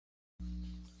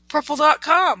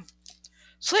Purple.com.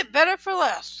 Sleep better for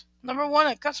less.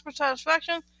 #1 in customer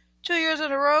satisfaction, 2 years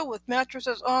in a row with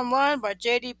Mattresses Online by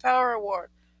J.D. Power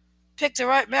Award. Pick the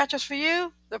right mattress for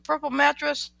you. The Purple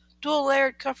Mattress,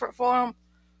 dual-layered comfort foam,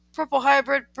 Purple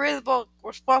Hybrid, breathable,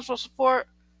 responsible support,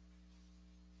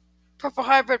 Purple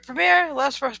Hybrid Premier,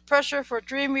 less pressure for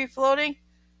dreamy floating.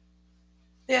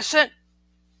 The Ascent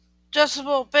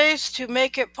adjustable base to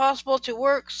make it possible to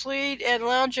work, sleep, and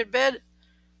lounge in bed.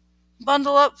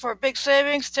 Bundle up for big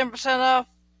savings, 10% off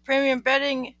premium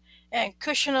bedding and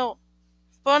cushional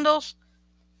bundles.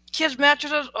 Kids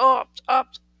mattresses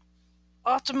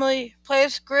optimally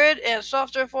placed, grid, and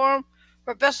softer form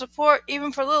for best support,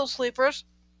 even for little sleepers.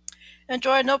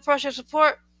 Enjoy no pressure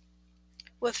support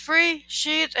with free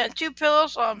sheets and 2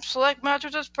 pillows on select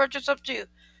mattresses. Purchase up to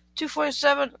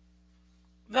 $247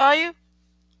 value.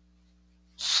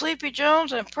 Sleepy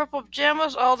Jones and Purple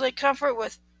pajamas, all-day comfort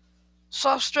with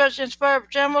soft stretch-inspired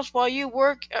pajamas while you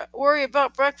worry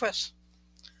about breakfast.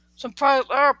 Some products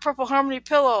are Purple Harmony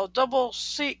Pillow, double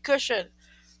seat cushion,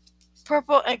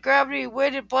 Purple and Gravity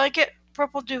weighted blanket,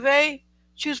 Purple duvet.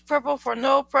 Choose Purple for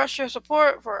no pressure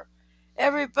support for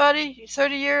everybody.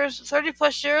 30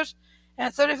 plus years,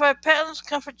 and 35 patents.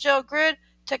 Comfort Gel Grid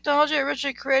technology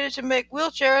originally created to make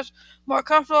wheelchairs more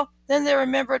comfortable than their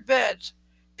remembered beds.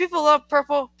 People love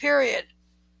Purple, period.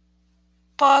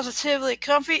 Positively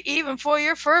comfy, even for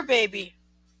your fur baby.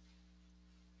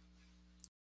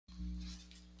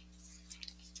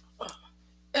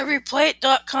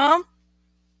 Everyplate.com.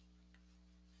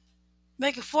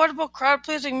 Make affordable,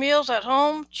 crowd-pleasing meals at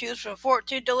home. Choose from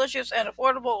 14 delicious and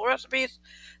affordable recipes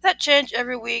that change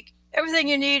every week. Everything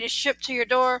you need is shipped to your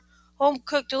door.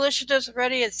 Home-cooked deliciousness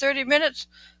ready in 30 minutes.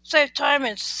 Save time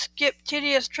and skip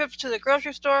tedious trips to the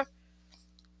grocery store.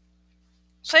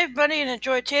 Save money and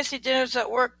enjoy tasty dinners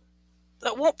that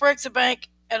won't break the bank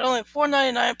at only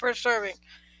 $4.99 per serving.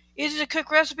 Easy-to-cook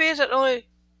recipes that only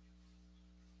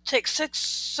take 6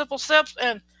 simple steps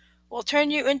and will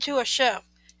turn you into a chef,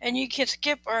 and you can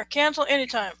skip or cancel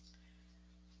anytime.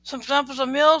 Some examples of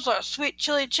meals are sweet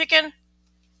chili chicken,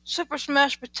 super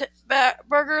smash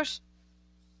burgers,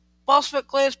 balsamic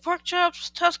glazed pork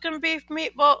chops, Tuscan pork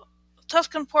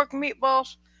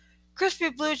meatballs, crispy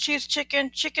blue cheese chicken,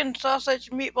 chicken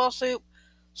sausage meatball soup,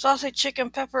 sausage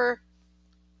chicken pepper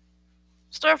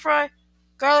stir fry,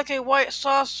 garlicky white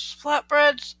sauce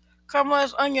flatbreads,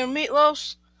 caramelized onion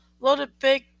meatloafs, loaded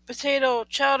baked potato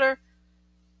chowder,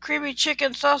 creamy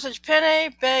chicken sausage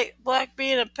penne, black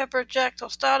bean and pepper jack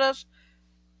tostadas,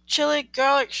 chili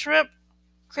garlic shrimp,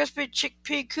 crispy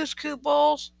chickpea couscous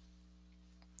bowls,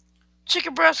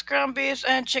 chicken breast, ground beef,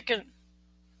 and chicken.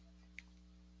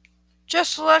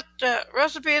 Just select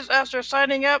recipes after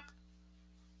signing up.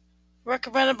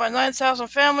 Recommended by 9,000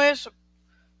 families.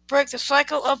 Break the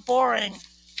cycle of boring.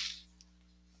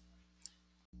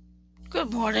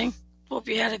 Good morning. Hope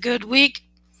you had a good week.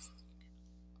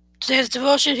 Today's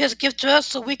devotion, His gift to us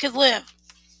so we could live.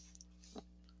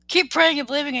 Keep praying and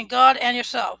believing in God and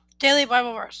yourself. Daily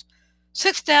Bible verse.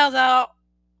 6 days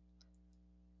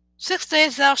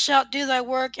thou shalt do thy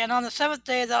work, and on the 7th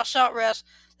day thou shalt rest,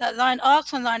 that thine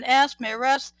ox and thine ass may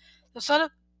rest, the son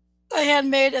of thy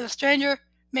handmaid and the stranger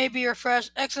may be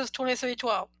refreshed. Exodus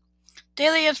 23:12.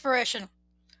 Daily inspiration.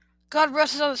 God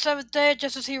rested on the 7th day,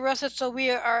 just as He rested, so we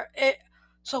are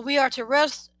to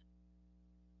rest.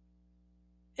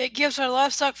 It gives our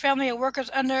livestock family and workers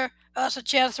under us a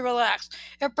chance to relax.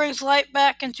 It brings light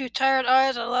back into tired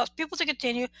eyes and allows people to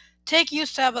continue. Take you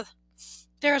Sabbath.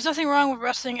 There is nothing wrong with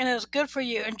resting, and it is good for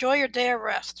you. Enjoy your day of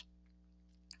rest.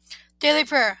 Daily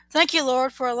prayer. Thank you,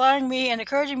 Lord, for allowing me and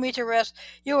encouraging me to rest.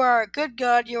 You are a good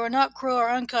God. You are not cruel or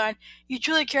unkind. You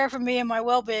truly care for me and my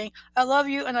well-being. I love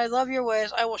you, and I love your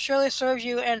ways. I will surely serve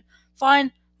you and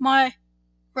find my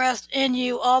rest in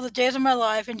you all the days of my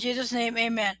life. In Jesus' name,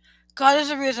 amen. God is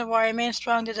the reason why I remain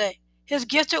strong today. His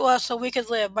gift to us so we could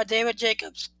live, by David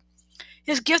Jacobs.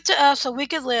 His gift to us so we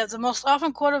could live, the most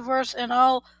often quoted verse in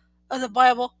all of the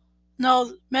Bible.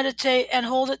 Know, meditate, and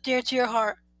hold it dear to your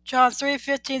heart. John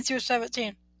 3:15 through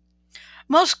 17.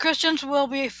 Most Christians will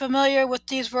be familiar with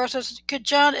these verses. Could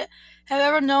John have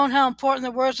ever known how important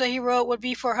the words that he wrote would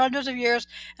be for hundreds of years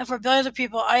and for billions of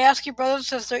people? I ask you,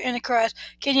 brothers and sisters in Christ,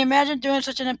 can you imagine doing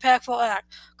such an impactful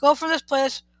act? Go from this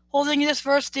place holding this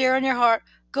verse dear in your heart.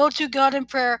 Go to God in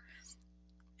prayer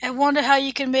and wonder how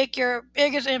you can make your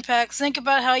biggest impact. Think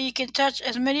about how you can touch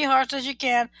as many hearts as you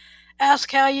can.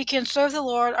 Ask how you can serve the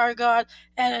Lord our God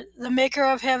and the maker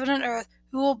of heaven and earth,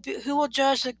 who will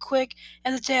judge the quick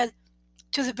and the dead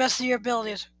to the best of your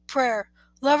abilities. Prayer.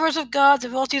 Lovers of God,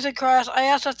 devotees of Christ, I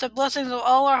ask that the blessings of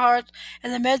all our hearts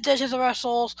and the meditations of our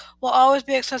souls will always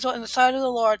be acceptable in the sight of the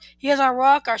Lord. He is our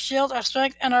rock, our shield, our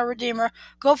strength, and our Redeemer.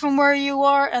 Go from where you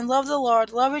are and love the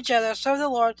Lord, love each other, serve the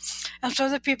Lord, and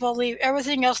serve the people. Leave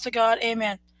everything else to God.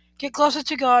 Amen. Get closer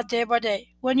to God day by day.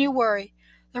 When you worry,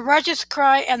 the righteous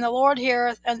cry, and the Lord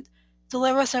heareth and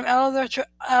delivereth them out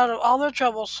of all their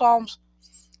troubles. Psalms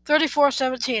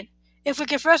 34:17. If we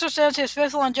confess our sins, he is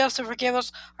faithful and just to forgive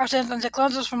us our sins and to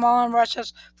cleanse us from all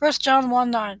unrighteousness. 1 John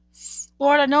 1:9.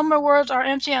 Lord, I know my words are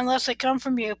empty unless they come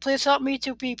from you. Please help me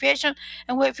to be patient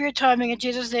and wait for your timing. In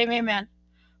Jesus' name, amen.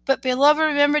 But, beloved,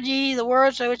 remember ye the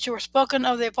words which were spoken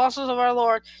of the apostles of our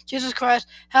Lord Jesus Christ,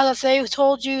 how that they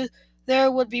told you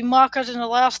there would be mockers in the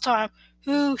last time,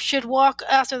 who should walk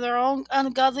after their own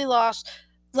ungodly lusts,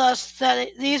 that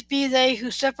these be they who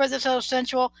separate themselves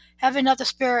sensual, having not the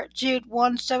Spirit. Jude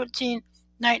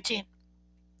 1:17-19.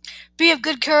 Be of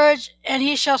good courage, and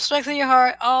he shall strengthen your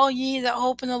heart, all ye that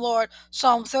hope in the Lord.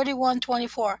 Psalm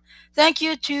 31:24. Thank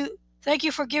you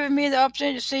for giving me the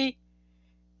opportunity to see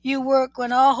you work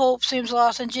when all hope seems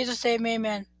lost. In Jesus' name,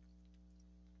 amen.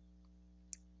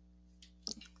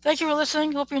 Thank you for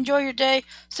listening. Hope you enjoy your day.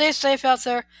 Stay safe out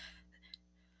there.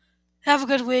 Have a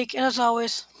good week. And as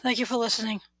always, thank you for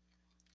listening.